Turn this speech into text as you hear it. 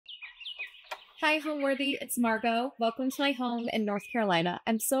Hi, Homeworthy. It's Margo. Welcome to my home in North Carolina.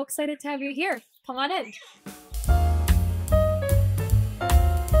 I'm so excited to have you here. Come on in.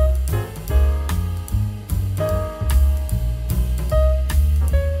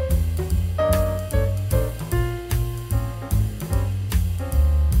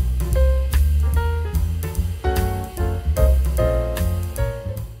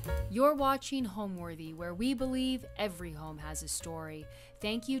 You're watching Homeworthy, where we believe every home has a story.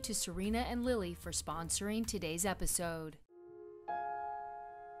 Thank you to Serena and Lily for sponsoring today's episode.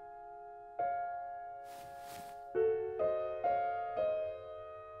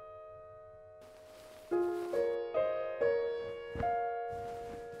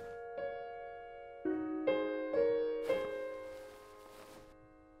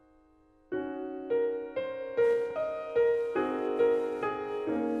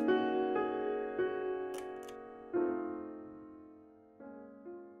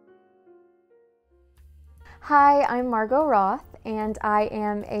 Hi, I'm Margo Roth, and I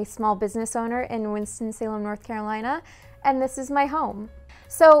am a small business owner in Winston-Salem, North Carolina, and this is my home.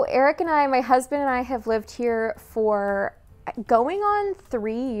 So Eric and I, my husband and I, have lived here for going on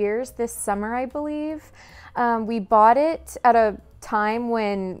 3 years this summer, I believe. We bought it at a time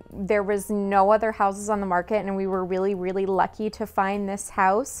when there was no other houses on the market, and we were really, really lucky to find this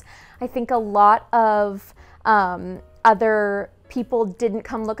house. I think a lot of other people didn't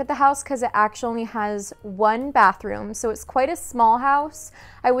come look at the house because it actually only has one bathroom. So it's quite a small house.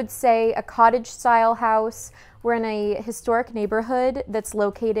 I would say a cottage style house. We're in a historic neighborhood that's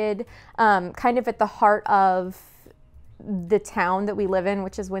located kind of at the heart of the town that we live in,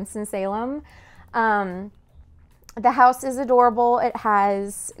 which is Winston-Salem. The house is adorable. It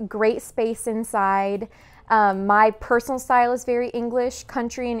has great space inside. My personal style is very English,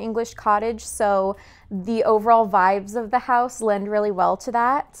 country and English cottage, so the overall vibes of the house lend really well to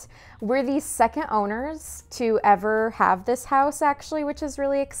that. We're the second owners to ever have this house, actually, which is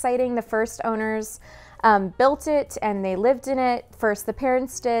really exciting. The first owners built it and they lived in it. First the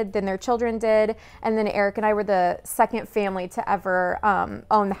parents did, then their children did, and then Eric and I were the second family to ever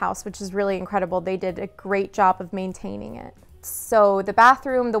own the house, which is really incredible. They did a great job of maintaining it. So the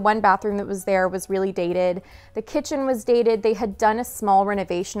bathroom, the one bathroom that was there, was really dated. The kitchen was dated. They had done a small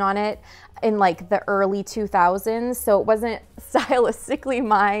renovation on it in like the early 2000s, so it wasn't stylistically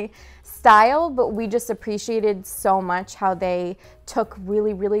my style, but we just appreciated so much how they took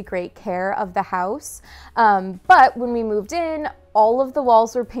really, really great care of the house. But when we moved in, all of the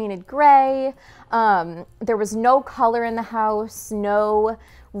walls were painted gray. There was no color in the house, no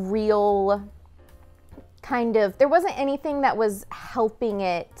real there wasn't anything that was helping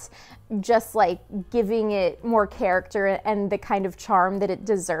it, just like giving it more character and the kind of charm that it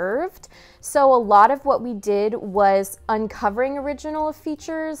deserved. So a lot of what we did was uncovering original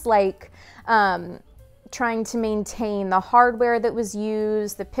features, like trying to maintain the hardware that was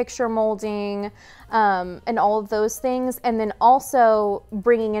used, the picture molding, and all of those things. And then also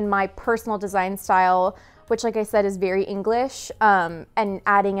bringing in my personal design style, which, like I said, is very English, and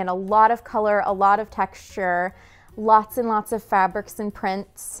adding in a lot of color, a lot of texture, lots and lots of fabrics and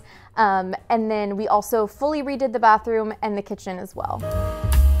prints. And then we also fully redid the bathroom and the kitchen as well.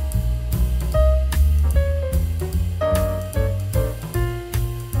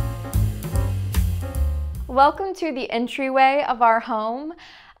 Welcome to the entryway of our home.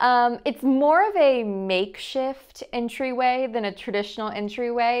 It's more of a makeshift entryway than a traditional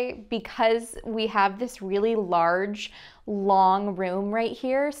entryway because we have this really large, long room right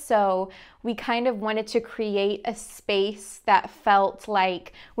here. So we kind of wanted to create a space that felt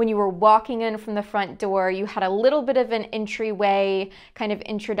like when you were walking in from the front door, you had a little bit of an entryway, kind of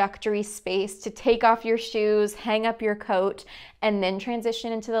introductory space to take off your shoes, hang up your coat, and then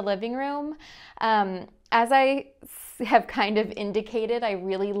transition into the living room. As I have kind of indicated, I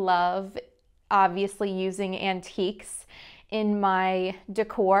really love obviously using antiques in my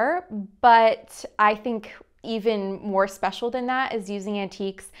decor, but I think even more special than that is using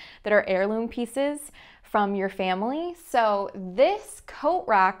antiques that are heirloom pieces from your family. So this coat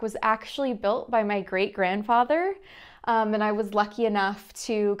rack was actually built by my great-grandfather, and I was lucky enough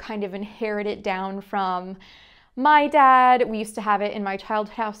to kind of inherit it down from my dad. We used to have it in my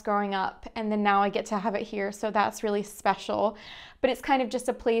childhood house growing up, and then now I get to have it here, so that's really special. But it's kind of just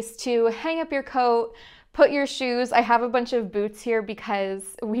a place to hang up your coat, put your shoes. I have a bunch of boots here because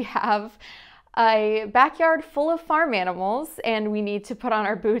we have a backyard full of farm animals, and we need to put on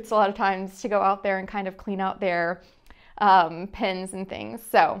our boots a lot of times to go out there and kind of clean out their pens and things.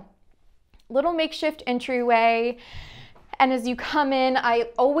 So little makeshift entryway. And as you come in, I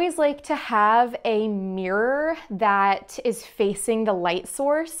always like to have a mirror that is facing the light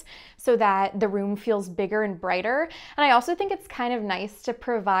source so that the room feels bigger and brighter. And I also think it's kind of nice to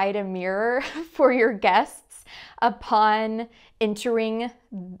provide a mirror for your guests upon entering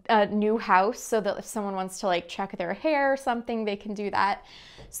a new house, so that if someone wants to like check their hair or something, they can do that.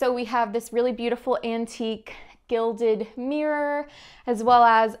 So we have this really beautiful antique gilded mirror, as well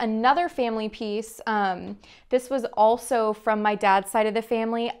as another family piece. This was also from my dad's side of the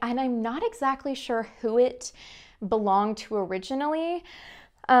family, and I'm not exactly sure who it belonged to originally,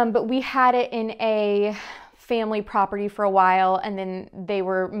 but we had it in a family property for a while, and then they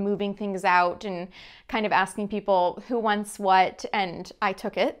were moving things out and kind of asking people who wants what, and I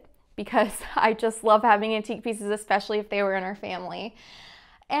took it because I just love having antique pieces, especially if they were in our family.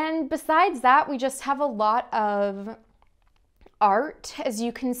 And besides that, we just have a lot of art, as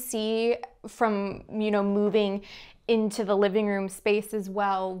you can see from, moving into the living room space as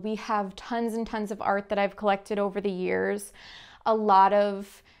well. We have tons and tons of art that I've collected over the years. A lot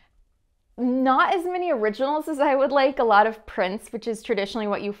of, not as many originals as I would like, a lot of prints, which is traditionally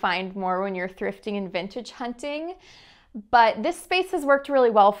what you find more when you're thrifting and vintage hunting. But this space has worked really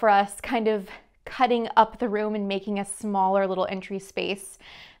well for us, kind of cutting up the room and making a smaller little entry space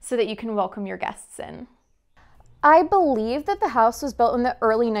so that you can welcome your guests in. I believe that the house was built in the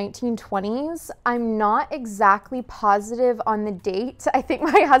early 1920s. I'm not exactly positive on the date. I think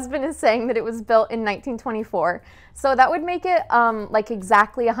my husband is saying that it was built in 1924. So that would make it like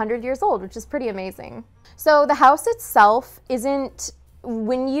exactly 100 years old, which is pretty amazing. So the house itself isn't,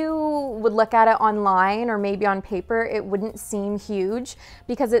 when you would look at it online or maybe on paper, it wouldn't seem huge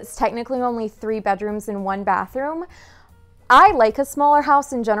because it's technically only 3 bedrooms and 1 bathroom. I like a smaller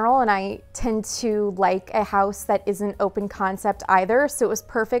house in general, and I tend to like a house that isn't open concept either, so it was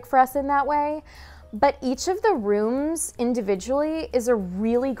perfect for us in that way. But each of the rooms individually is a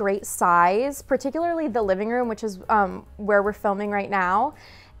really great size, particularly the living room, which is where we're filming right now.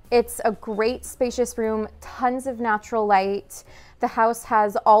 It's a great spacious room, tons of natural light. The house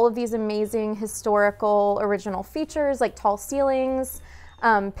has all of these amazing historical original features like tall ceilings,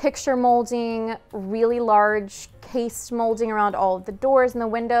 picture molding, really large cased molding around all of the doors and the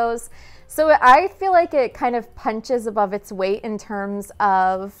windows. So I feel like it kind of punches above its weight in terms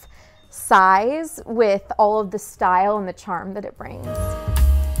of size with all of the style and the charm that it brings.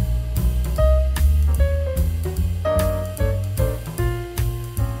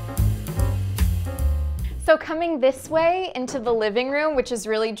 So coming this way into the living room, which is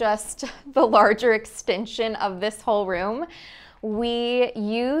really just the larger extension of this whole room, we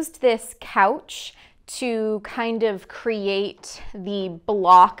used this couch to kind of create the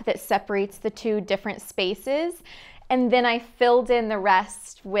block that separates the 2 different spaces. And then I filled in the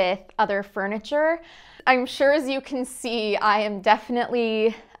rest with other furniture. I'm sure, as you can see, I am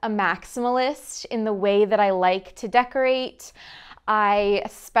definitely a maximalist in the way that I like to decorate. I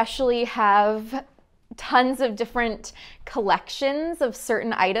especially have tons of different collections of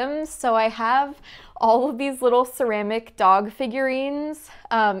certain items. So I have all of these little ceramic dog figurines.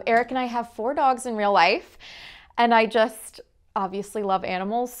 Eric and I have 4 dogs in real life, and I just obviously love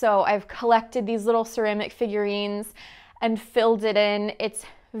animals. So I've collected these little ceramic figurines and filled it in. It's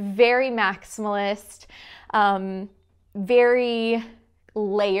very maximalist, very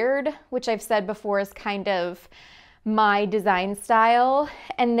layered, which I've said before is kind of my design style.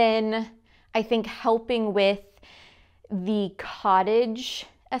 And then I think helping with the cottage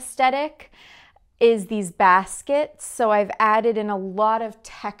aesthetic is these baskets. So I've added in a lot of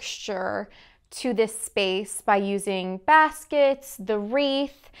texture to this space by using baskets, the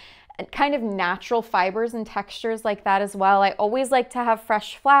wreath, and kind of natural fibers and textures like that as well. I always like to have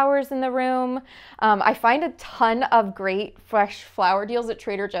fresh flowers in the room. I find a ton of great fresh flower deals at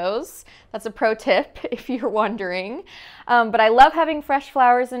Trader Joe's. That's a pro tip if you're wondering. But I love having fresh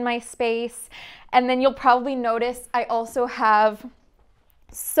flowers in my space. And then you'll probably notice I also have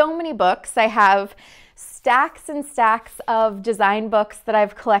so many books. I have stacks and stacks of design books that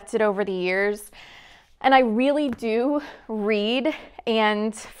I've collected over the years. And I really do read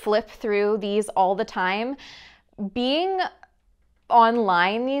and flip through these all the time. Being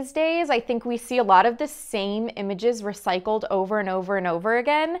online these days, I think we see a lot of the same images recycled over and over and over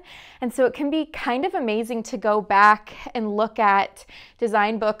again. And so it can be kind of amazing to go back and look at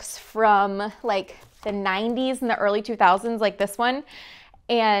design books from like the 90s and the early 2000s, like this one,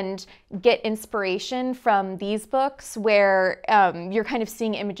 and get inspiration from these books where you're kind of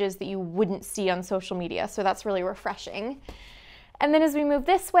seeing images that you wouldn't see on social media. So that's really refreshing. And then as we move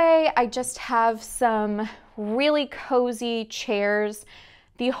this way, I just have some really cozy chairs.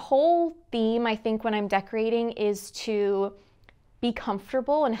 The whole theme, I think, when I'm decorating is to be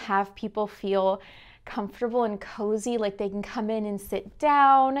comfortable and have people feel comfortable and cozy, like they can come in and sit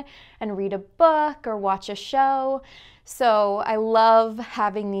down and read a book or watch a show. So I love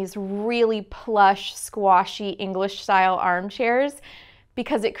having these really plush, squashy English style armchairs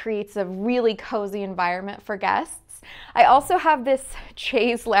because it creates a really cozy environment for guests. I also have this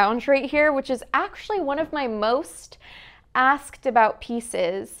chaise lounge right here, which is actually one of my most asked about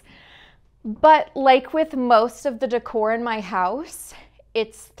pieces. But like with most of the decor in my house,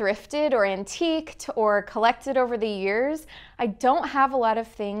 it's thrifted or antiqued or collected over the years. I don't have a lot of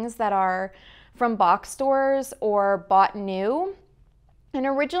things that are from box stores or bought new. And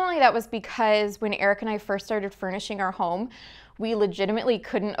originally that was because when Eric and I first started furnishing our home, we legitimately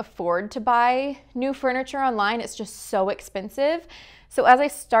couldn't afford to buy new furniture online. It's just so expensive. So as I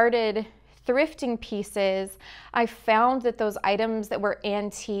started thrifting pieces, I found that those items that were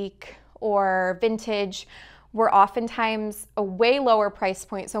antique or vintage were oftentimes a way lower price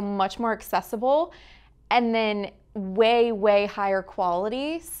point, so much more accessible, and then way, way higher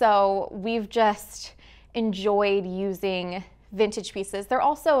quality. So we've just enjoyed using vintage pieces. They're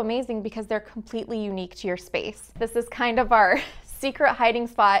also amazing because they're completely unique to your space. This is kind of our secret hiding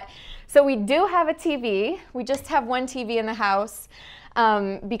spot. So we do have a TV. We just have one TV in the house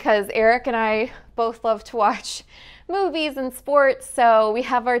because Eric and I both love to watch movies and sports. So we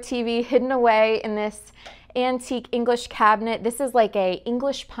have our TV hidden away in this antique English cabinet. This is like a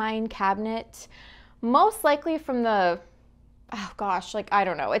English pine cabinet, most likely from the, oh gosh, like I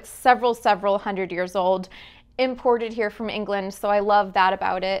don't know, it's several hundred years old, imported here from England. So I love that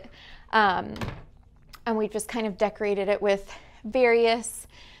about it. And we've just kind of decorated it with various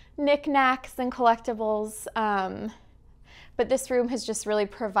knickknacks and collectibles. But this room has just really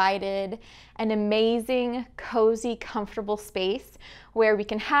provided an amazing, cozy, comfortable space where we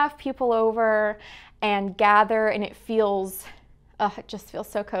can have people over and gather, and it feels, it just feels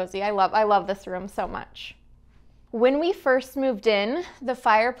so cozy. I love this room so much. When we first moved in, the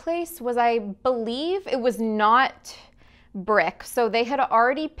fireplace was, I believe, it was not brick. So they had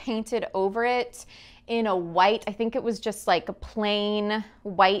already painted over it in a white. I think it was just like a plain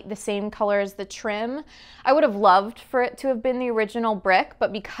white, the same color as the trim. I would have loved for it to have been the original brick,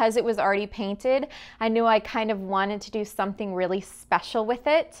 but because it was already painted, I knew I kind of wanted to do something really special with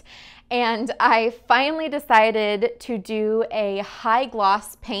it. And I finally decided to do a high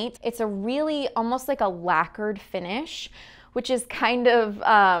gloss paint. It's a really almost like a lacquered finish, which is kind of,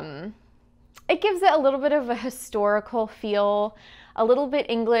 it gives it a little bit of a historical feel, a little bit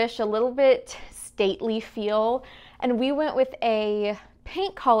English, a little bit stately feel. And we went with a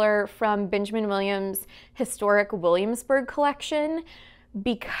paint color from Benjamin Williams' historic Williamsburg collection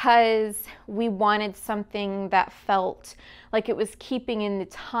because we wanted something that felt like it was keeping in the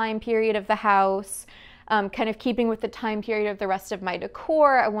time period of the house, kind of keeping with the time period of the rest of my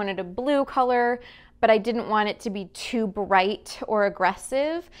decor. I wanted a blue color, but I didn't want it to be too bright or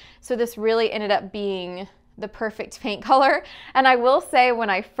aggressive. So this really ended up being the perfect paint color. And I will say, when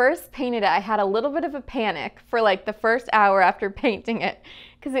I first painted it, I had a little bit of a panic for like the first hour after painting it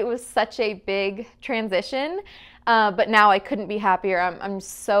because it was such a big transition. But now I couldn't be happier. I'm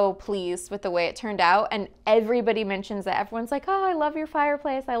so pleased with the way it turned out. And everybody mentions it. Everyone's like, oh, I love your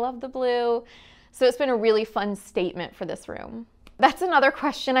fireplace. I love the blue. So it's been a really fun statement for this room. That's another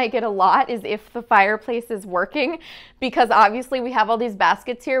question I get a lot, is if the fireplace is working, because obviously we have all these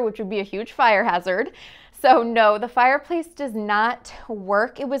baskets here, which would be a huge fire hazard. So no, the fireplace does not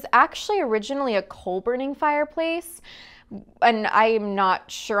work. It was actually originally a coal burning fireplace, and I am not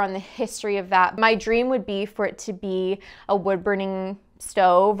sure on the history of that. My dream would be for it to be a wood burning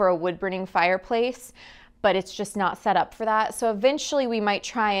stove or a wood burning fireplace, but it's just not set up for that. So eventually we might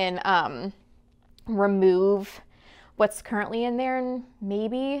try and remove what's currently in there and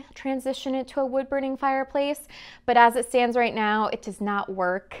maybe transition it to a wood burning fireplace. But as it stands right now, it does not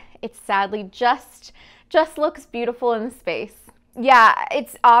work. It sadly just looks beautiful in the space. Yeah,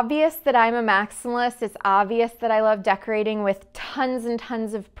 it's obvious that I'm a maximalist. It's obvious that I love decorating with tons and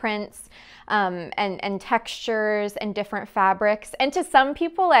tons of prints and textures and different fabrics. And to some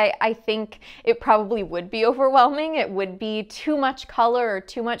people, I think it probably would be overwhelming. It would be too much color or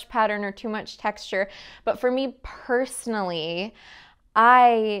too much pattern or too much texture. But for me personally,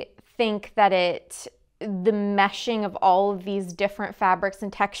 I think that the meshing of all of these different fabrics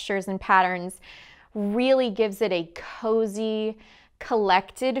and textures and patterns really gives it a cozy,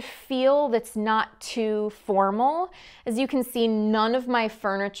 collected feel that's not too formal. As you can see, none of my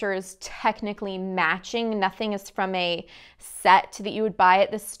furniture is technically matching. Nothing is from a set that you would buy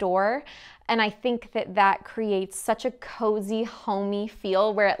at the store. And I think that that creates such a cozy, homey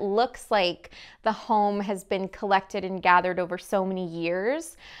feel where it looks like the home has been collected and gathered over so many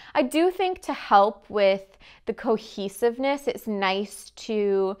years. I do think to help with the cohesiveness, it's nice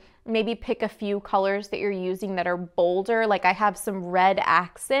to maybe pick a few colors that you're using that are bolder. Like I have some red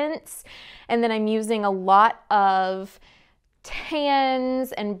accents, and then I'm using a lot of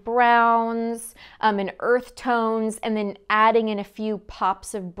tans and browns and earth tones, and then adding in a few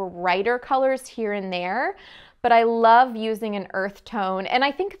pops of brighter colors here and there. But I love using an earth tone. And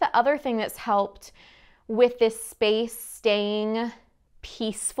I think the other thing that's helped with this space staying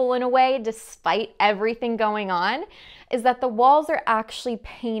peaceful in a way despite everything going on is that the walls are actually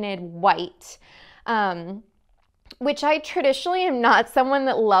painted white, which I traditionally am not someone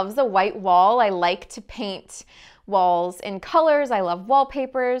that loves a white wall. I like to paint walls in colors. I love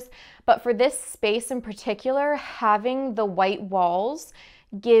wallpapers, but for this space in particular, having the white walls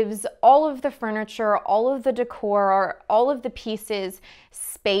gives all of the furniture, all of the decor, all of the pieces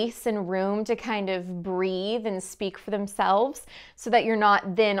space and room to kind of breathe and speak for themselves, so that you're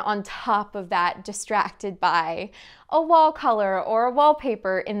not then on top of that distracted by a wall color or a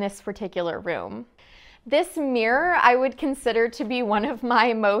wallpaper in this particular room. This mirror I would consider to be one of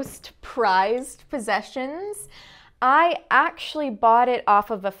my most prized possessions. I actually bought it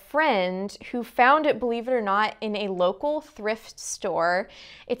off of a friend who found it, believe it or not, in a local thrift store.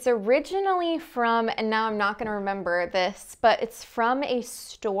 It's originally from, and now I'm not going to remember this, but it's from a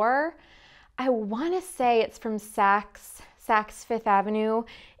store. I want to say it's from Saks Fifth Avenue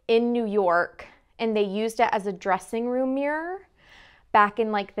in New York, and they used it as a dressing room mirror back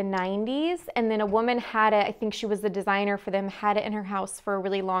in like the 90s. And then a woman had it, I think she was the designer for them, had it in her house for a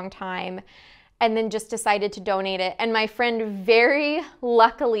really long time, and then just decided to donate it. And my friend very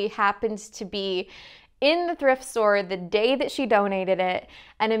luckily happened to be in the thrift store the day that she donated it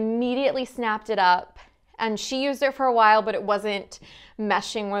and immediately snapped it up. And she used it for a while, but it wasn't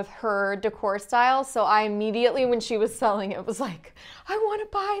meshing with her decor style. So I immediately, when she was selling it, was like, I want to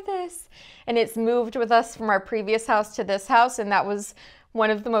buy this. And it's moved with us from our previous house to this house. And that was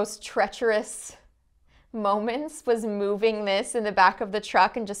one of the most treacherous moments, was moving this in the back of the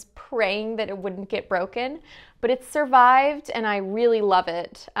truck and just praying that it wouldn't get broken. But it's survived, and I really love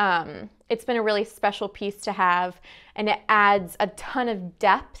it. It's been a really special piece to have, and it adds a ton of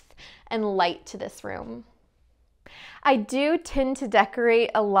depth and light to this room. I do tend to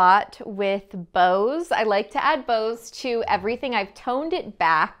decorate a lot with bows. I like to add bows to everything. I've toned it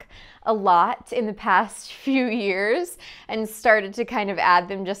back a lot in the past few years and started to kind of add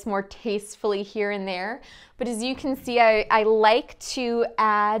them just more tastefully here and there. But as you can see, I like to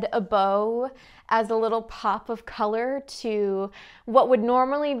add a bow as a little pop of color to what would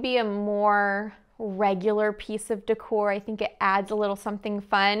normally be a more regular piece of decor. I think it adds a little something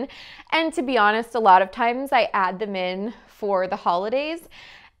fun. And to be honest, a lot of times I add them in for the holidays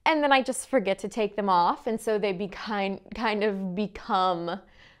and then I just forget to take them off. And so they kind of become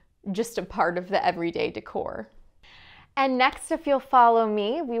just a part of the everyday decor. And next, if you'll follow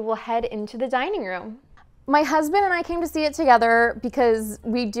me, we will head into the dining room. My husband and I came to see it together because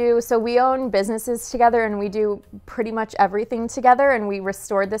we own businesses together and we do pretty much everything together, and we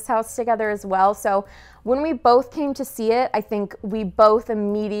restored this house together as well. So when we both came to see it, I think we both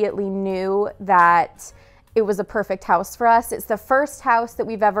immediately knew that it was a perfect house for us. It's the first house that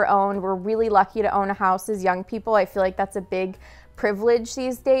we've ever owned. We're really lucky to own a house as young people. I feel like that's a big privilege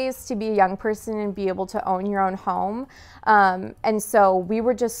these days, to be a young person and be able to own your own home. And so we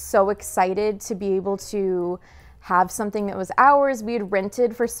were just so excited to be able to have something that was ours. We had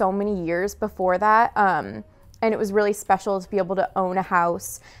rented for so many years before that. And it was really special to be able to own a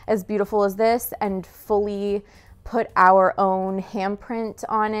house as beautiful as this and fully put our own handprint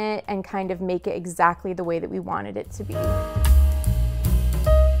on it and kind of make it exactly the way that we wanted it to be.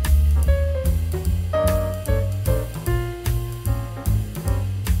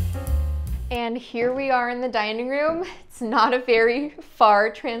 And here we are in the dining room. It's not a very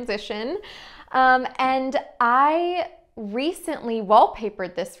far transition. And I recently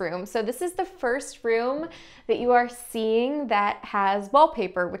wallpapered this room. So this is the first room that you are seeing that has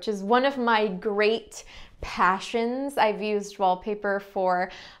wallpaper, which is one of my great passions. I've used wallpaper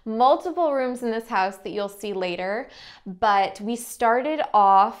for multiple rooms in this house that you'll see later, but we started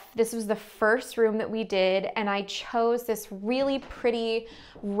off, this was the first room that we did, and I chose this really pretty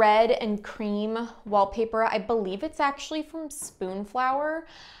red and cream wallpaper. I believe it's actually from Spoonflower,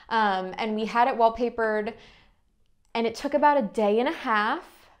 and we had it wallpapered, and it took about a day and a half,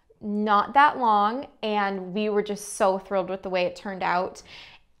 not that long, and we were just so thrilled with the way it turned out.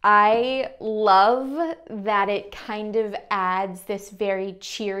 I love that it kind of adds this very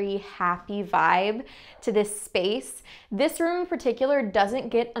cheery, happy vibe to this space. This room in particular doesn't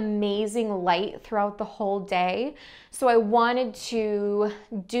get amazing light throughout the whole day, so I wanted to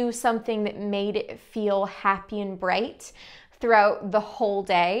do something that made it feel happy and bright throughout the whole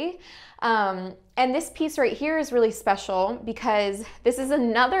day. And this piece right here is really special because this is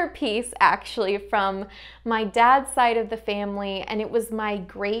another piece actually from my dad's side of the family, and it was my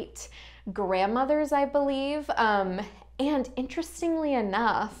great grandmother's, I believe. And interestingly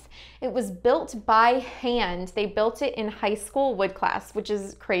enough, it was built by hand. They built it in high school wood class, which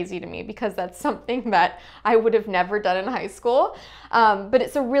is crazy to me because that's something that I would have never done in high school. But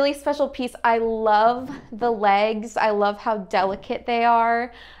it's a really special piece. I love the legs. I love how delicate they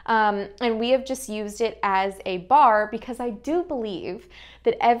are. And we have just used it as a bar because I do believe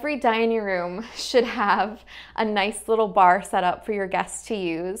that every dining room should have a nice little bar set up for your guests to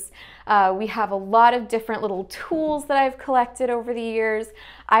use. We have a lot of different little tools that I've collected over the years.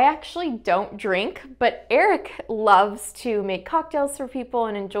 I actually don't drink, but Eric loves to make cocktails for people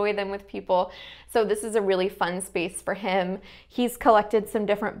and enjoy them with people. So this is a really fun space for him. He's collected some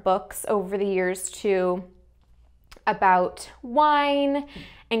different books over the years too about wine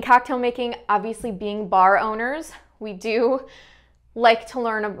and cocktail making. Obviously, being bar owners, we do like to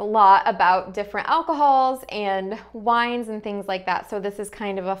learn a lot about different alcohols and wines and things like that. So this is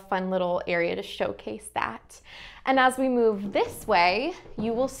kind of a fun little area to showcase that. And as we move this way,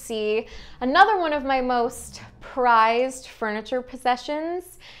 you will see another one of my most prized furniture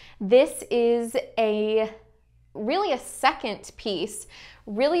possessions. This is really a second piece,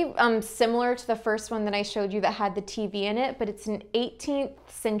 really similar to the first one that I showed you that had the TV in it, but it's an 18th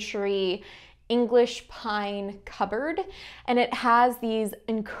century English pine cupboard, and it has these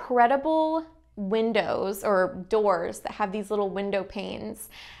incredible windows or doors that have these little window panes.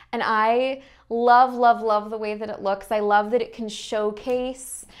 And I love, love, love the way that it looks. I love that it can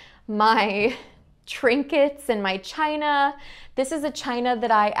showcase my trinkets and my china. This is a china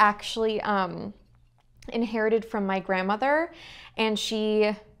that I actually inherited from my grandmother, and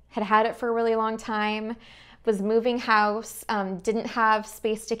she had it for a really long time, was moving house, didn't have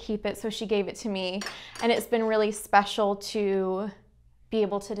space to keep it, so she gave it to me. And it's been really special to be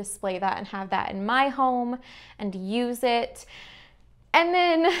able to display that and have that in my home and use it. And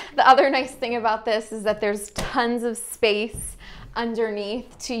then the other nice thing about this is that there's tons of space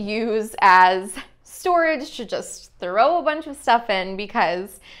underneath to use as storage, to just throw a bunch of stuff in,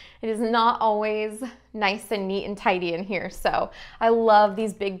 because it is not always nice and neat and tidy in here. So I love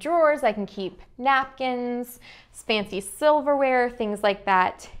these big drawers. I can keep napkins, fancy silverware, things like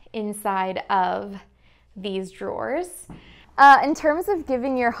that inside of these drawers. In terms of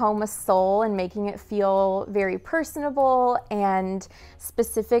giving your home a soul and making it feel very personable and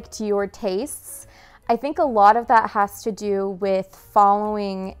specific to your tastes, I think a lot of that has to do with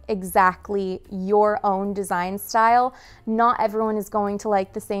following exactly your own design style. Not everyone is going to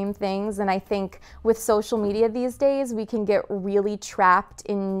like the same things, and I think with social media these days, we can get really trapped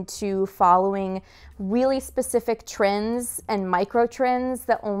into following really specific trends and micro trends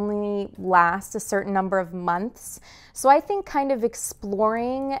that only last a certain number of months. So I think kind of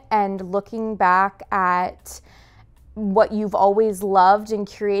exploring and looking back at what you've always loved and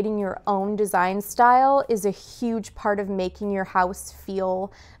creating your own design style is a huge part of making your house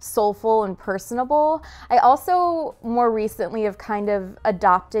feel soulful and personable. I also more recently have kind of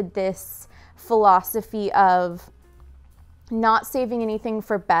adopted this philosophy of not saving anything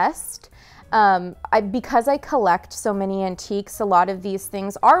for best. Because I collect so many antiques, a lot of these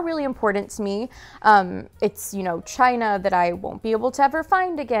things are really important to me. It's, china that I won't be able to ever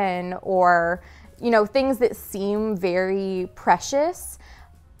find again, or things that seem very precious.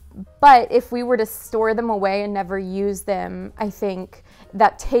 But if we were to store them away and never use them, I think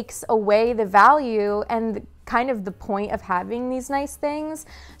that takes away the value and kind of the point of having these nice things.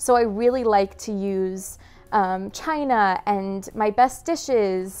 So I really like to use china and my best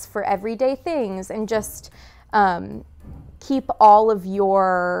dishes for everyday things, and just keep all of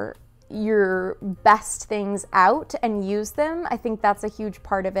your best things out and use them. I think that's a huge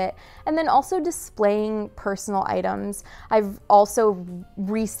part of it. And then also displaying personal items. I've also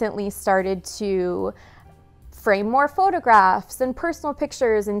recently started to frame more photographs and personal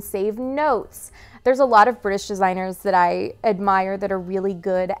pictures and save notes. There's a lot of British designers that I admire that are really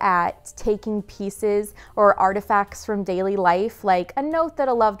good at taking pieces or artifacts from daily life, like a note that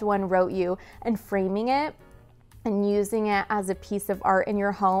a loved one wrote you, and framing it and using it as a piece of art in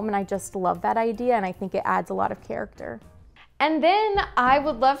your home. And I just love that idea, and I think it adds a lot of character. And then I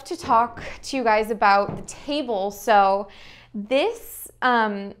would love to talk to you guys about the table. So This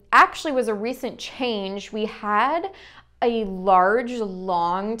actually was a recent change. We had a large,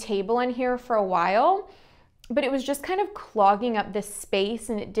 long table in here for a while, but it was just kind of clogging up this space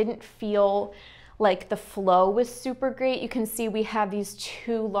and it didn't feel like the flow was super great. You can see we have these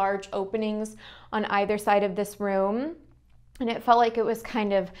two large openings on either side of this room, and it felt like it was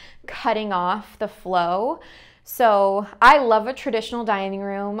kind of cutting off the flow. So I love a traditional dining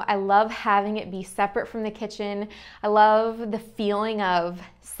room. I love having it be separate from the kitchen. I love the feeling of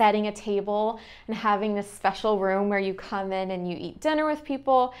setting a table and having this special room where you come in and you eat dinner with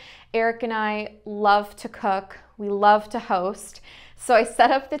people. Eric and I love to cook. We love to host. So I set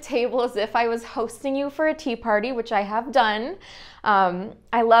up the table as if I was hosting you for a tea party, which I have done.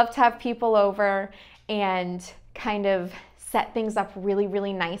 I love to have people over and kind of set things up really,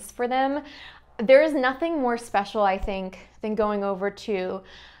 really nice for them. There is nothing more special, I think, than going over to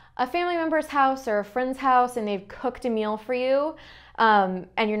a family member's house or a friend's house and they've cooked a meal for you, and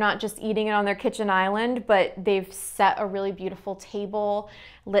you're not just eating it on their kitchen island, but they've set a really beautiful table,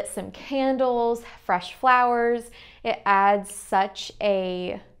 lit some candles, fresh flowers. It adds such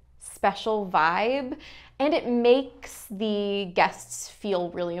a special vibe and it makes the guests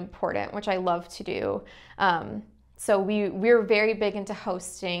feel really important, which I love to do. So we're very big into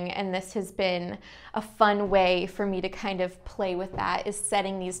hosting, and this has been a fun way for me to kind of play with that, is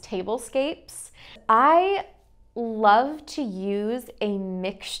setting these tablescapes. I love to use a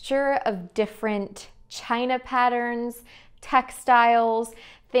mixture of different china patterns, textiles,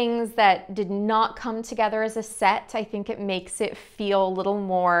 things that did not come together as a set. I think it makes it feel a little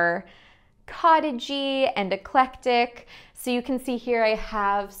more cottagey and eclectic. So you can see here I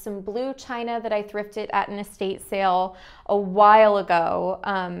have some blue china that I thrifted at an estate sale a while ago.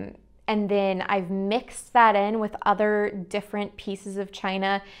 And then I've mixed that in with other different pieces of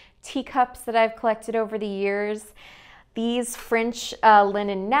china, teacups that I've collected over the years. These French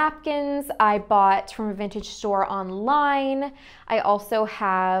linen napkins I bought from a vintage store online. I also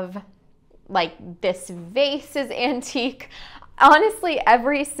have like this vase is antique. Honestly,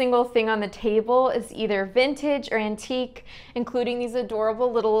 every single thing on the table is either vintage or antique, including these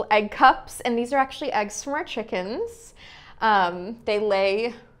adorable little egg cups. And these are actually eggs from our chickens. They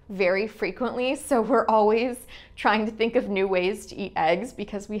lay very frequently, so we're always trying to think of new ways to eat eggs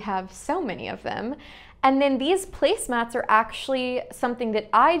because we have so many of them. And then these placemats are actually something that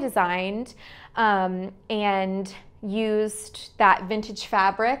I designed and used that vintage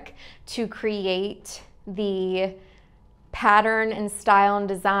fabric to create the pattern and style and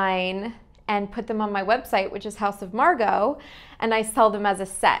design and put them on my website, which is House of Margo, and I sell them as a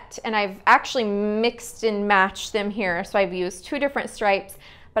set. And I've actually mixed and matched them here. So I've used two different stripes,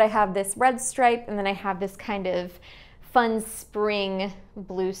 but I have this red stripe and then I have this kind of fun spring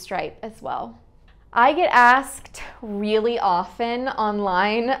blue stripe as well. I get asked really often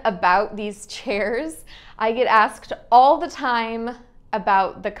online about these chairs. I get asked all the time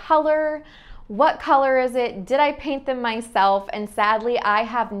about the color. What color is it? Did I paint them myself? And sadly, I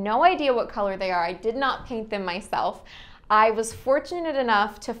have no idea what color they are. I did not paint them myself. I was fortunate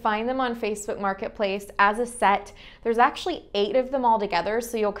enough to find them on Facebook Marketplace as a set. There's actually 8 of them all together,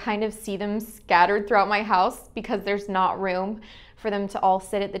 so you'll kind of see them scattered throughout my house because there's not room for them to all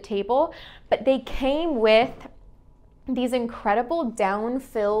sit at the table. But they came with these incredible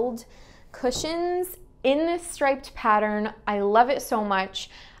down-filled cushions in this striped pattern. I love it so much.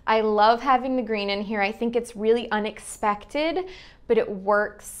 I love having the green in here. I think it's really unexpected, but it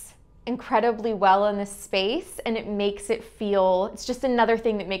works incredibly well in this space and it makes it feel, it's just another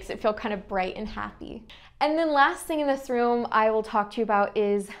thing that makes it feel kind of bright and happy. And then last thing in this room I will talk to you about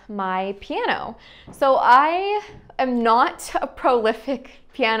is my piano. So I am not a prolific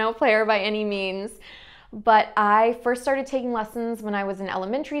piano player by any means, but I first started taking lessons when I was in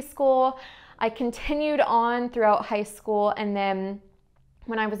elementary school. I continued on throughout high school, and then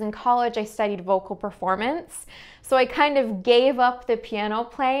when I was in college, I studied vocal performance. So I kind of gave up the piano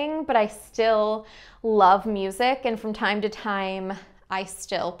playing, but I still love music. And from time to time, I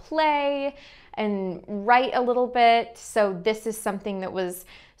still play and write a little bit. So this is something that was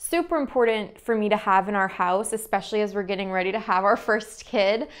super important for me to have in our house, especially as we're getting ready to have our first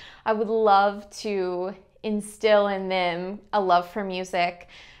kid. I would love to instill in them a love for music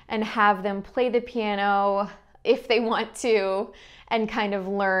and have them play the piano if they want to, and kind of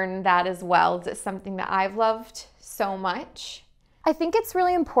learn that as well. It's something that I've loved so much. I think it's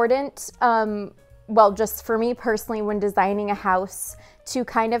really important, well, just for me personally, when designing a house, to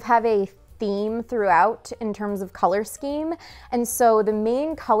kind of have a theme throughout in terms of color scheme. And so the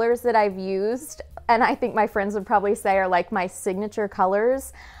main colors that I've used, and I think my friends would probably say are like my signature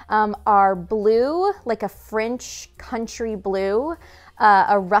colors, are blue, like a French country blue,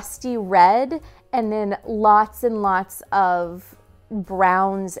 a rusty red, and then lots and lots of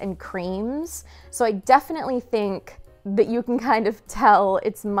browns and creams. So I definitely think that you can kind of tell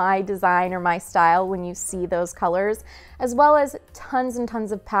it's my design or my style when you see those colors, as well as tons and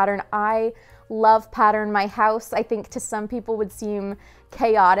tons of pattern. I love pattern. My house, I think to some people would seem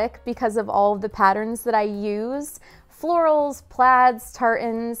chaotic because of all of the patterns that I use. Florals, plaids,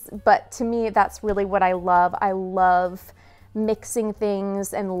 tartans, but to me that's really what I love. I love mixing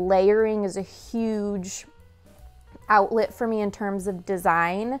things, and layering is a huge outlet for me in terms of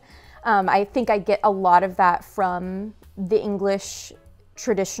design. I think I get a lot of that from the English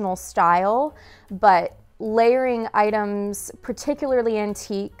traditional style, but layering items, particularly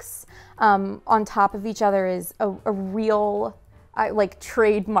antiques, on top of each other is a real like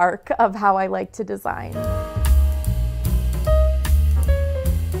trademark of how I like to design.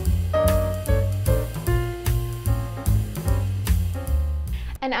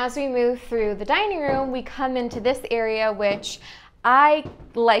 And as we move through the dining room, we come into this area, which I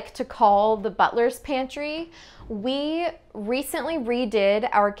like to call the butler's pantry. We recently redid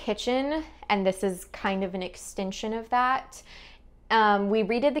our kitchen, and this is kind of an extension of that. We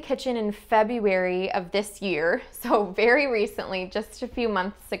redid the kitchen in February of this year, so very recently, just a few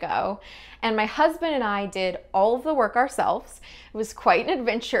months ago. And my husband and I did all of the work ourselves. It was quite an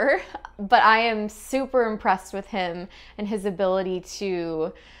adventure, but I am super impressed with him and his ability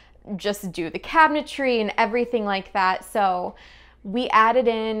to just do the cabinetry and everything like that. So we added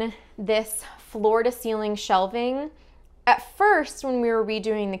in this floor to ceiling shelving. At first, when we were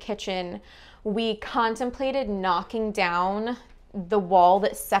redoing the kitchen, we contemplated knocking down the wall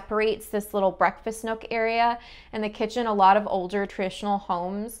that separates this little breakfast nook area and the kitchen. A lot of older traditional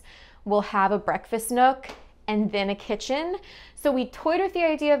homes will have a breakfast nook and then a kitchen. So we toyed with the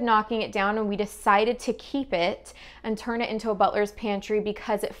idea of knocking it down, and we decided to keep it and turn it into a butler's pantry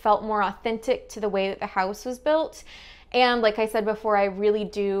because it felt more authentic to the way that the house was built. And like I said before, I really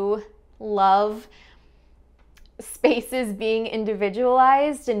do love spaces being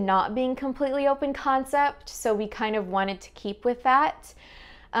individualized and not being completely open concept. So we kind of wanted to keep with that.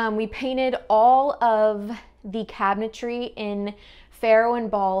 We painted all of the cabinetry in Farrow and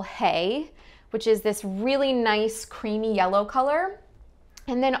Ball hay, which is this really nice creamy yellow color.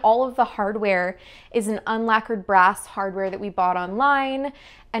 And then all of the hardware is an unlacquered brass hardware that we bought online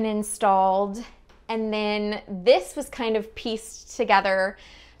and installed. And then this was kind of pieced together.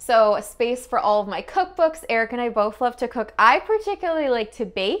 So a space for all of my cookbooks. Eric and I both love to cook. I particularly like to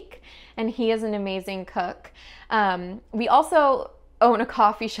bake, and he is an amazing cook. We also own a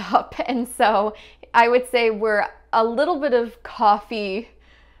coffee shop, and so I would say we're a little bit of coffee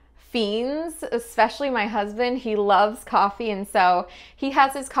fiends, especially my husband. He loves coffee, and so he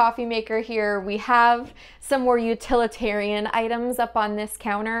has his coffee maker here. We have some more utilitarian items up on this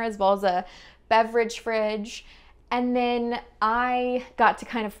counter, as well as a beverage fridge. And then I got to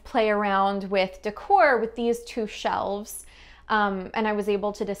kind of play around with decor with these two shelves, and I was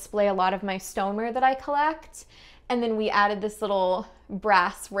able to display a lot of my stoneware that I collect. And then we added this little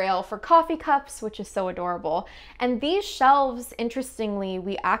brass rail for coffee cups, which is so adorable. And these shelves, interestingly,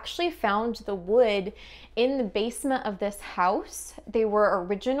 we actually found the wood in the basement of this house. They were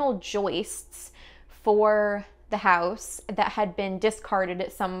original joists for the house that had been discarded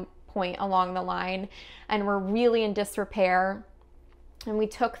at some point along the line and were really in disrepair. And we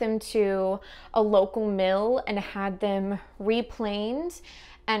took them to a local mill and had them replaned,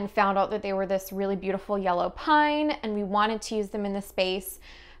 and found out that they were this really beautiful yellow pine, and we wanted to use them in the space,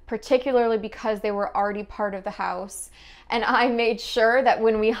 particularly because they were already part of the house. And I made sure that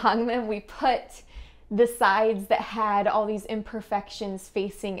when we hung them, we put the sides that had all these imperfections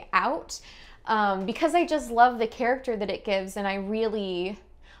facing out, because I just love the character that it gives, and I really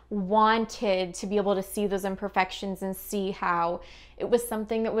wanted to be able to see those imperfections and see how it was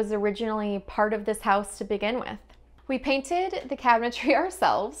something that was originally part of this house to begin with. We painted the cabinetry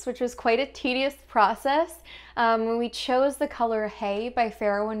ourselves, which was quite a tedious process. We chose the color Hay by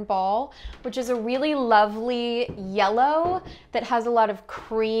Farrow and Ball, which is a really lovely yellow that has a lot of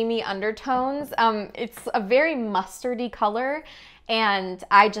creamy undertones. It's a very mustardy color, and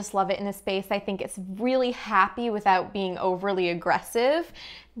I just love it in the space. I think it's really happy without being overly aggressive.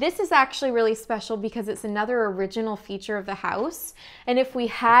 This is actually really special because it's another original feature of the house. And if we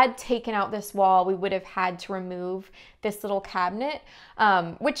had taken out this wall, we would have had to remove this little cabinet,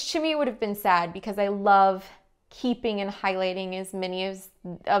 which to me would have been sad because I love keeping and highlighting as many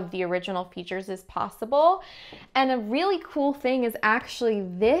of the original features as possible. And a really cool thing is actually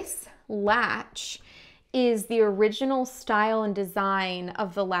this latch is the original style and design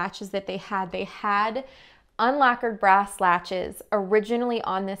of the latches that they had. They had unlacquered brass latches originally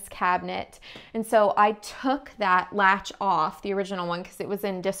on this cabinet. And so I took that latch off, the original one, because it was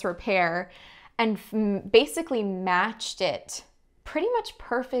in disrepair, and basically matched it pretty much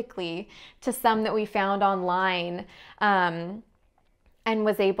perfectly to some that we found online, and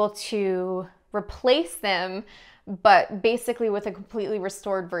was able to replace them, but basically with a completely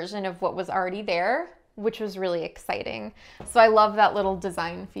restored version of what was already there, which was really exciting. So I love that little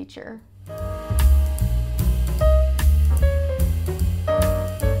design feature.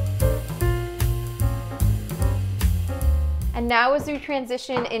 And now as we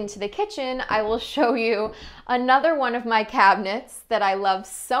transition into the kitchen, I will show you another one of my cabinets that I love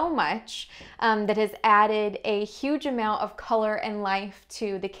so much, that has added a huge amount of color and life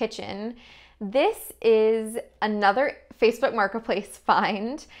to the kitchen. This is another Facebook Marketplace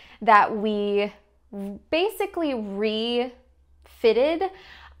find that we basically refitted.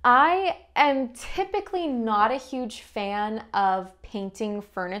 I am typically not a huge fan of painting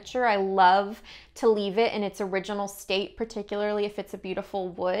furniture. I love to leave it in its original state, particularly if it's a beautiful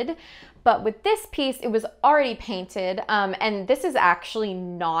wood. But with this piece, it was already painted, and this is actually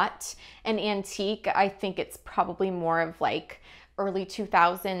not an antique. I think it's probably more of like early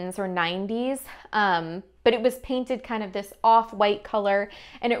 2000s or 90s. But it was painted kind of this off-white color,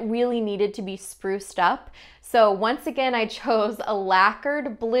 and it really needed to be spruced up. So once again, I chose a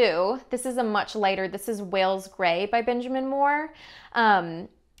lacquered blue. This is a much lighter, this is Wales Gray by Benjamin Moore,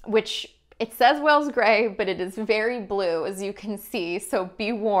 which it says Wales Gray, but it is very blue, as you can see, so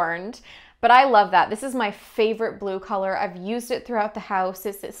be warned. But I love that. This is my favorite blue color. I've used it throughout the house.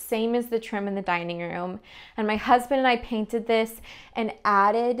 It's the same as the trim in the dining room. And my husband and I painted this and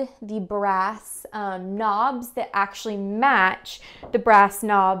added the brass knobs that actually match the brass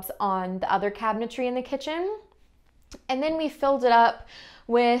knobs on the other cabinetry in the kitchen. And then we filled it up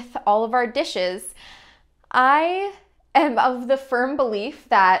with all of our dishes. I am of the firm belief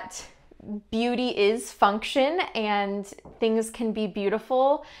that beauty is function, and things can be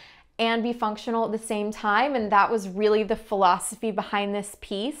beautiful and be functional at the same time, and that was really the philosophy behind this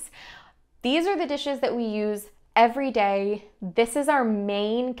piece. These are the dishes that we use every day. This is our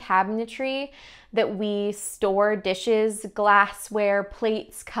main cabinetry that we store dishes, glassware,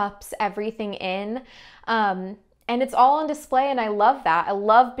 plates, cups, everything in. And it's all on display, and I love that. I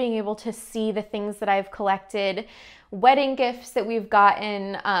love being able to see the things that I've collected, wedding gifts that we've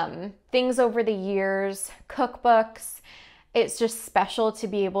gotten, things over the years, cookbooks. It's just special to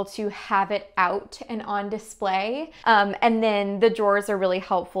be able to have it out and on display. And then the drawers are really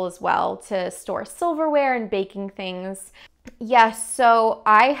helpful as well to store silverware and baking things. Yes, so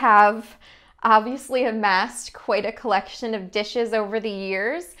I have obviously amassed quite a collection of dishes over the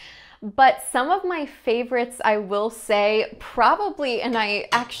years. But some of my favorites, I will say, probably, and I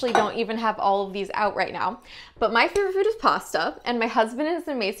actually don't even have all of these out right now, but my favorite food is pasta, and my husband is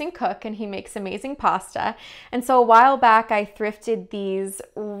an amazing cook, and he makes amazing pasta. And so a while back, I thrifted these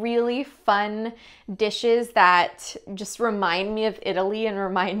really fun dishes that just remind me of Italy and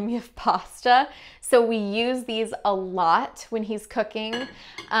remind me of pasta. So we use these a lot when he's cooking.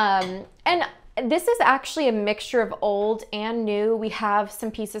 And this is actually a mixture of old and new. We have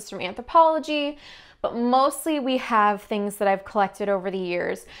some pieces from Anthropology, but mostly we have things that I've collected over the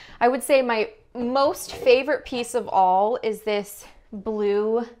years. I would say my most favorite piece of all is this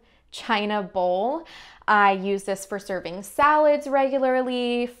blue china bowl. I use this for serving salads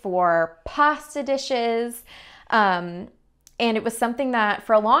regularly, for pasta dishes, and it was something that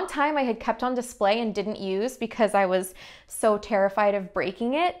for a long time I had kept on display and didn't use because I was so terrified of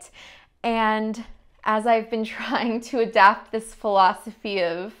breaking it. And as I've been trying to adapt this philosophy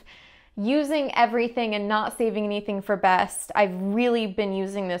of using everything and not saving anything for best, I've really been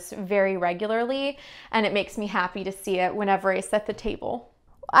using this very regularly, and it makes me happy to see it whenever I set the table.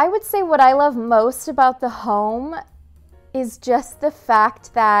 I would say what I love most about the home is just the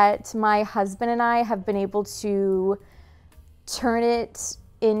fact that my husband and I have been able to turn it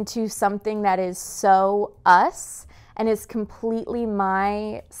into something that is so us and is completely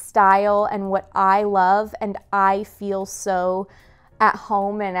my style and what I love, and I feel so at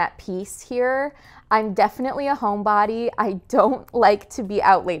home and at peace here. I'm definitely a homebody. I don't like to be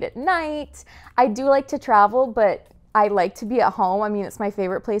out late at night. I do like to travel, but I like to be at home. I mean, it's my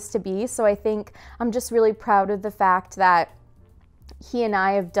favorite place to be. So I think I'm just really proud of the fact that he and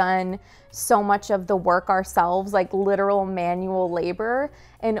I have done so much of the work ourselves, like literal manual labor,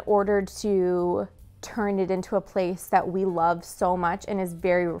 in order to turned it into a place that we love so much and is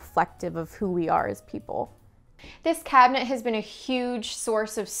very reflective of who we are as people. This cabinet has been a huge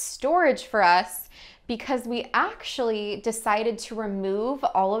source of storage for us because we actually decided to remove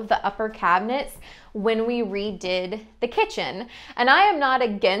all of the upper cabinets when we redid the kitchen. And I am not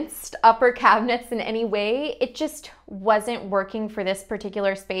against upper cabinets in any way. It just wasn't working for this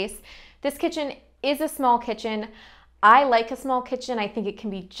particular space. This kitchen is a small kitchen. I like a small kitchen. I think it can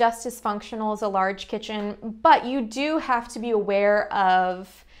be just as functional as a large kitchen, but you do have to be aware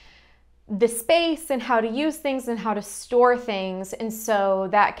of the space and how to use things and how to store things. And so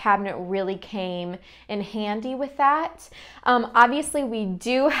that cabinet really came in handy with that. Obviously we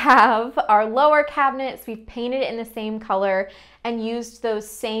do have our lower cabinets. We've painted it in the same color and used those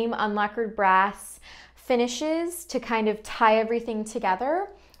same unlacquered brass finishes to kind of tie everything together.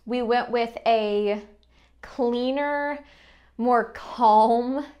 We went with a cleaner, more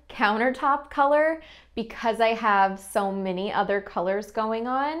calm countertop color because I have so many other colors going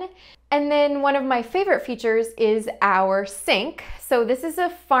on. And then one of my favorite features is our sink. So this is a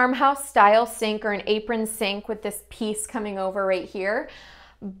farmhouse style sink or an apron sink with this piece coming over right here.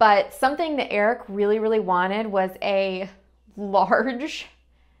 But something that Eric really wanted was a large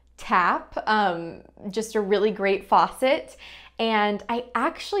tap, just a really great faucet. And I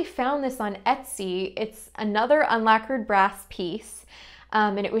actually found this on Etsy. It's another unlacquered brass piece.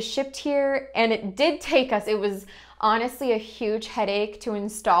 And it was shipped here, and it did take us, it was honestly a huge headache to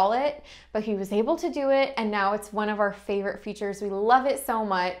install it, but he was able to do it, and now it's one of our favorite features. We love it so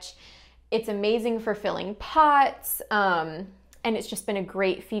much. It's amazing for filling pots, and it's just been a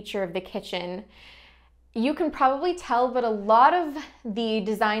great feature of the kitchen. You can probably tell, but a lot of the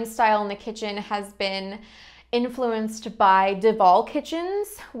design style in the kitchen has been influenced by Duval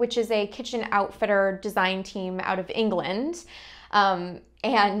Kitchens, which is a kitchen outfitter design team out of England.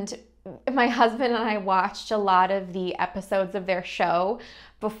 And my husband and I watched a lot of the episodes of their show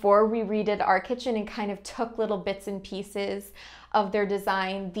before we redid our kitchen and kind of took little bits and pieces of their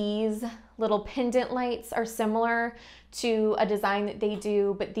design. These little pendant lights are similar to a design that they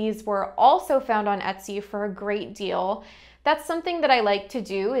do, but these were also found on Etsy for a great deal. That's something that I like to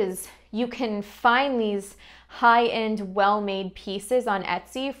do, is you can find these high-end, well-made pieces on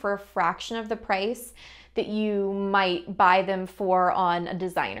Etsy for a fraction of the price that you might buy them for on a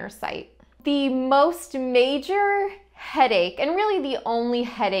designer site. The most major headache, and really the only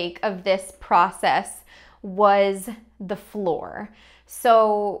headache of this process, was the floor.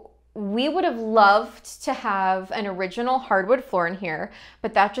 So we would have loved to have an original hardwood floor in here,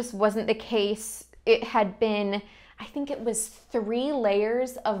 but that just wasn't the case. It had been, I think it was 3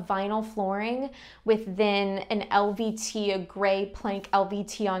 layers of vinyl flooring with then an LVT, a gray plank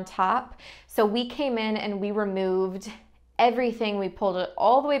LVT on top. So we came in and we removed everything. We pulled it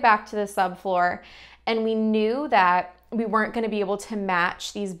all the way back to the subfloor, and we knew that we weren't going to be able to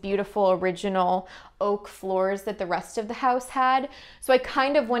match these beautiful original oak floors that the rest of the house had. So I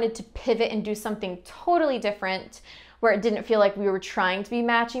kind of wanted to pivot and do something totally different where it didn't feel like we were trying to be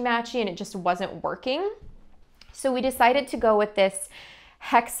matchy-matchy and it just wasn't working. So we decided to go with this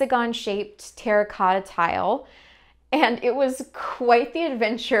hexagon-shaped terracotta tile, and it was quite the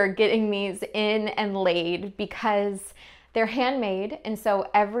adventure getting these in and laid because they're handmade, and so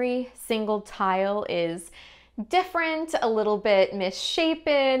every single tile is different, a little bit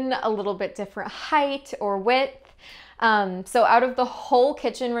misshapen, a little bit different height or width. So out of the whole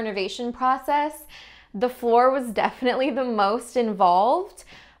kitchen renovation process, the floor was definitely the most involved,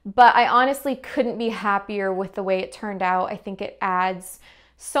 but I honestly couldn't be happier with the way it turned out. I think it adds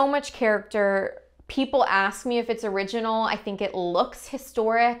so much character. People ask me if it's original. I think it looks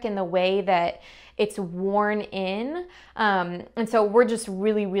historic in the way that it's worn in. And so we're just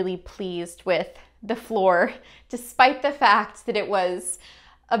really pleased with the floor, despite the fact that it was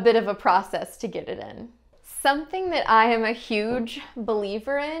a bit of a process to get it in. Something that I am a huge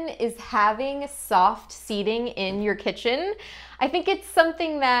believer in is having soft seating in your kitchen. I think it's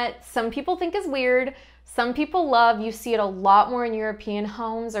something that some people think is weird, some people love. You see it a lot more in European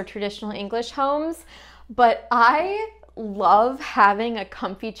homes or traditional English homes, but I love having a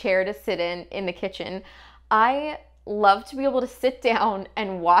comfy chair to sit in the kitchen. I love to be able to sit down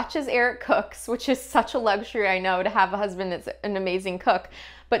and watch as Eric cooks, which is such a luxury, I know, to have a husband that's an amazing cook,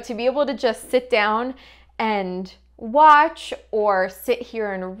 but to be able to just sit down and watch or sit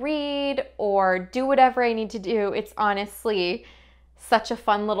here and read or do whatever I need to do, it's honestly such a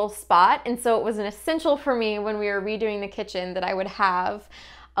fun little spot. And so it was an essential for me when we were redoing the kitchen that I would have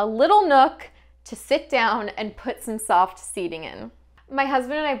a little nook to sit down and put some soft seating in. My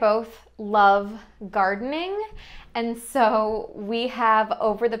husband and I both love gardening, and so we have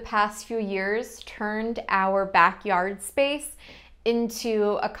over the past few years turned our backyard space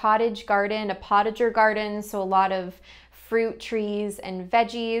into a cottage garden, a potager garden, so a lot of fruit trees and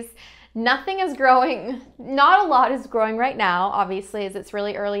veggies. Nothing is growing, not a lot is growing right now, obviously, as it's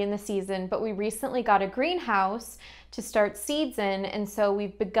really early in the season, but we recently got a greenhouse to start seeds in, and so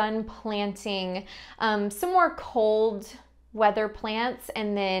we've begun planting some more cold weather plants,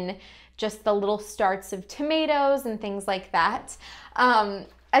 and then just the little starts of tomatoes and things like that.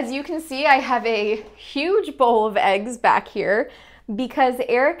 As you can see, I have a huge bowl of eggs back here because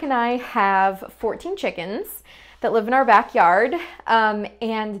Eric and I have 14 chickens that live in our backyard,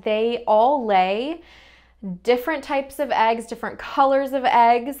 and they all lay different types of eggs, different colors of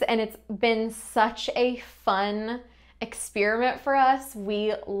eggs, and it's been such a fun experiment for us.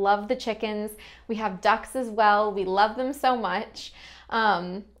 We love the chickens. We have ducks as well. We love them so much.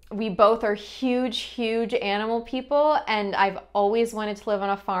 We both are huge animal people, and I've always wanted to live on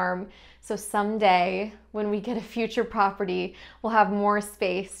a farm. So someday when we get a future property, we'll have more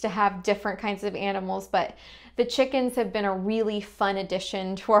space to have different kinds of animals. But the chickens have been a really fun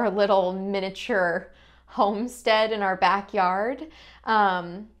addition to our little miniature homestead in our backyard.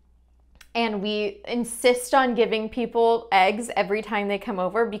 And we insist on giving people eggs every time they come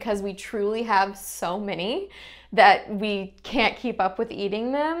over because we truly have so many that we can't keep up with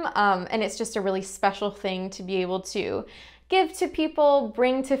eating them. And it's just a really special thing to be able to give to people,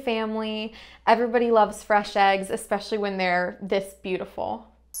 bring to family. Everybody loves fresh eggs, especially when they're this beautiful.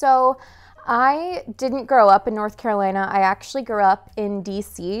 So I didn't grow up in North Carolina. I actually grew up in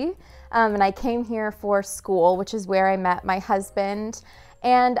DC, and I came here for school, which is where I met my husband.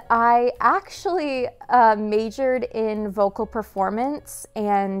 And I actually majored in vocal performance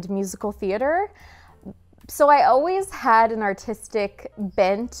and musical theater. So I always had an artistic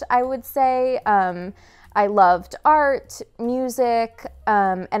bent, I would say. I loved art, music,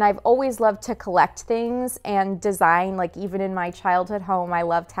 and I've always loved to collect things and design. Like even in my childhood home, I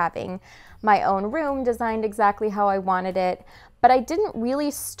loved having my own room designed exactly how I wanted it. But I didn't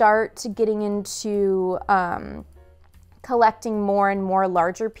really start getting into collecting more and more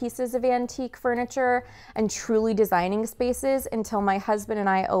larger pieces of antique furniture and truly designing spaces until my husband and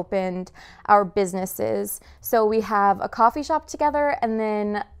I opened our businesses. So we have a coffee shop together, and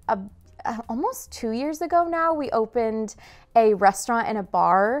then almost 2 years ago now, we opened a restaurant and a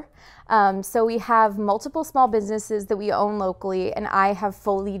bar. So we have multiple small businesses that we own locally, and I have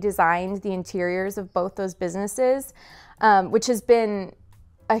fully designed the interiors of both those businesses, which has been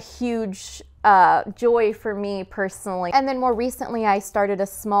a huge joy for me personally. And then more recently, I started a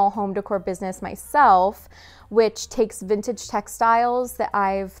small home decor business myself, which takes vintage textiles that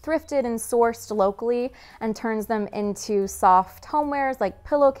I've thrifted and sourced locally and turns them into soft homewares like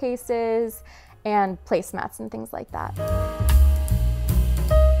pillowcases and placemats and things like that.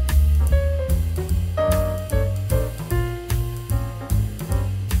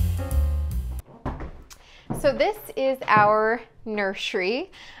 So this is our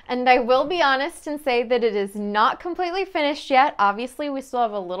nursery, and I will be honest and say that it is not completely finished yet. Obviously, we still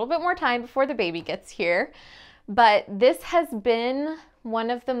have a little bit more time before the baby gets here, but this has been one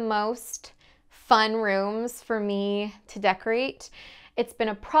of the most fun rooms for me to decorate. It's been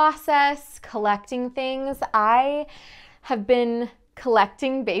a process collecting things. I have been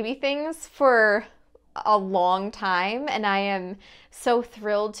collecting baby things for a long time, and I am so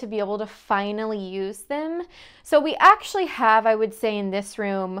thrilled to be able to finally use them. So we actually have, I would say, in this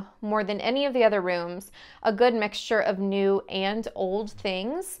room, more than any of the other rooms, a good mixture of new and old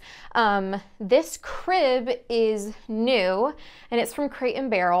things. This crib is new, and it's from Crate &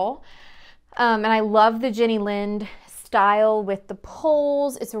 Barrel, and I love the Jenny Lind style with the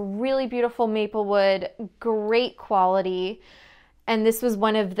poles. It's a really beautiful maple wood, great quality. And this was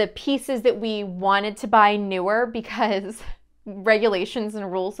one of the pieces that we wanted to buy newer because regulations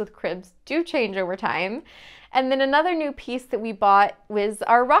and rules with cribs do change over time. And then another new piece that we bought was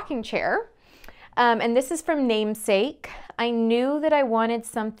our rocking chair. And this is from Namesake. I knew that I wanted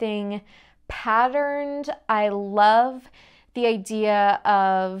something patterned. I love the idea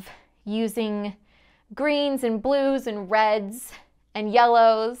of using greens and blues and reds and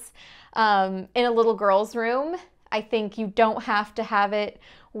yellows in a little girl's room. I think you don't have to have it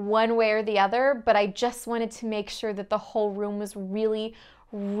one way or the other, but I just wanted to make sure that the whole room was really,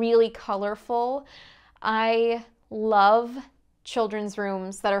 really colorful. I love children's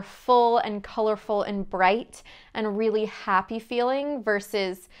rooms that are full and colorful and bright and really happy feeling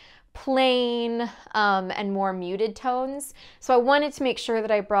versus plain and more muted tones. So I wanted to make sure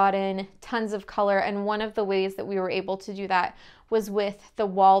that I brought in tons of color, and one of the ways that we were able to do that was with the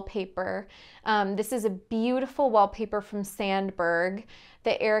wallpaper. This is a beautiful wallpaper from Sandberg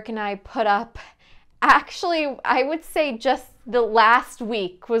that Eric and I put up. Actually, I would say just the last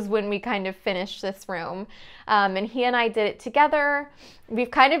week was when we kind of finished this room. And he and I did it together. We've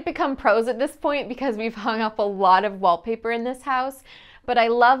kind of become pros at this point because we've hung up a lot of wallpaper in this house. But I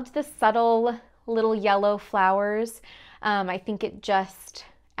loved the subtle little yellow flowers. I think it just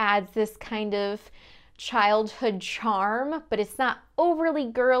adds this kind of childhood charm, but it's not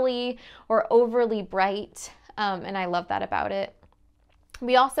overly girly or overly bright. And I love that about it.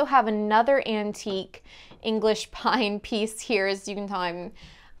 We also have another antique English pine piece here. As you can tell, I'm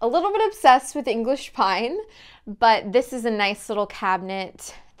a little bit obsessed with English pine, but this is a nice little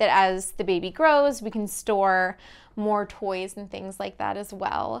cabinet that as the baby grows, we can store more toys and things like that as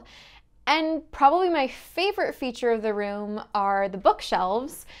well. And probably my favorite feature of the room are the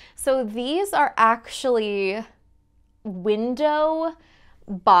bookshelves. So these are actually window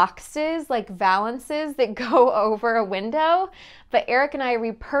boxes, like valances that go over a window, but Eric and I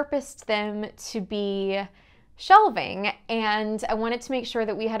repurposed them to be shelving, and I wanted to make sure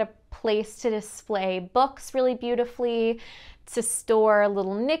that we had a place to display books really beautifully, to store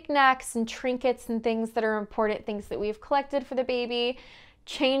little knickknacks and trinkets and things that are important, things that we've collected for the baby,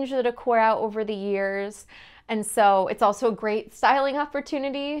 change the decor out over the years. And so it's also a great styling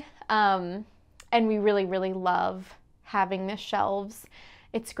opportunity, and we really love having the shelves.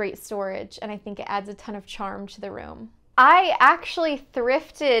 It's great storage, and I think it adds a ton of charm to the room. I actually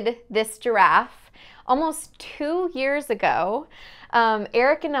thrifted this giraffe almost 2 years ago.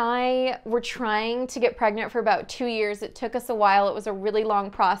 Eric and I were trying to get pregnant for about 2 years. It took us a while. It was a really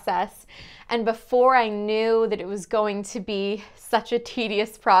long process. And before I knew that it was going to be such a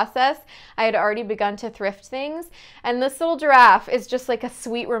tedious process, I had already begun to thrift things. And this little giraffe is just like a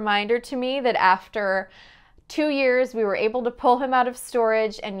sweet reminder to me that after 2 years, we were able to pull him out of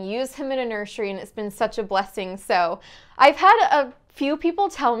storage and use him in a nursery, and it's been such a blessing. So I've had a few people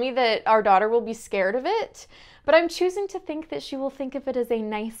tell me that our daughter will be scared of it, but I'm choosing to think that she will think of it as a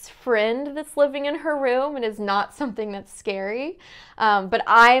nice friend that's living in her room and is not something that's scary. But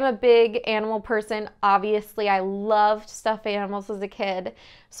I'm a big animal person. Obviously, I loved stuffed animals as a kid,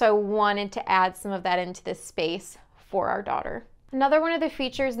 so I wanted to add some of that into this space for our daughter. Another one of the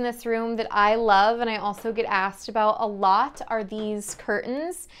features in this room that I love and I also get asked about a lot are these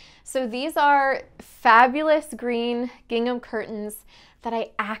curtains. So these are fabulous green gingham curtains that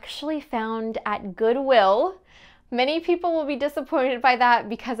I actually found at Goodwill. Many people will be disappointed by that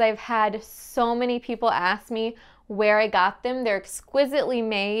because I've had so many people ask me where I got them. They're exquisitely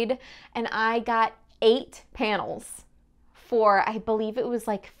made, and I got 8 panels for, I believe it was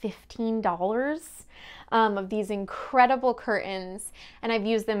like $15. Of these incredible curtains, and I've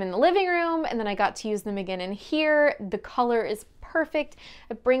used them in the living room, and then I got to use them again in here. The color is perfect.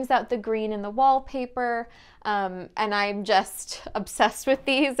 It brings out the green in the wallpaper, and I'm just obsessed with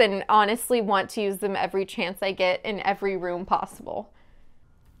these and honestly want to use them every chance I get in every room possible.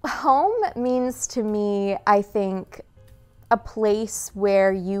 Home means to me, I think, a place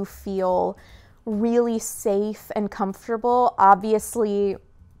where you feel really safe and comfortable. Obviously,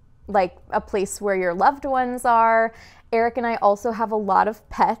 like a place where your loved ones are. Eric and I also have a lot of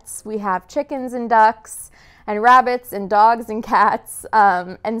pets. We have chickens and ducks and rabbits and dogs and cats.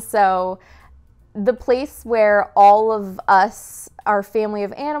 And so the place where all of us, our family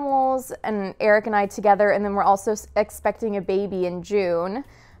of animals, and Eric and I together, and then we're also expecting a baby in June.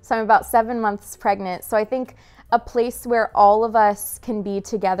 So I'm about 7 months pregnant. So I think a place where all of us can be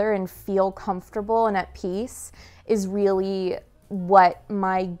together and feel comfortable and at peace is really what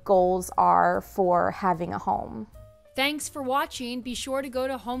my goals are for having a home. Thanks for watching. Be sure to go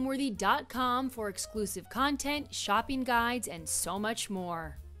to homeworthy.com for exclusive content, shopping guides, and so much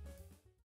more.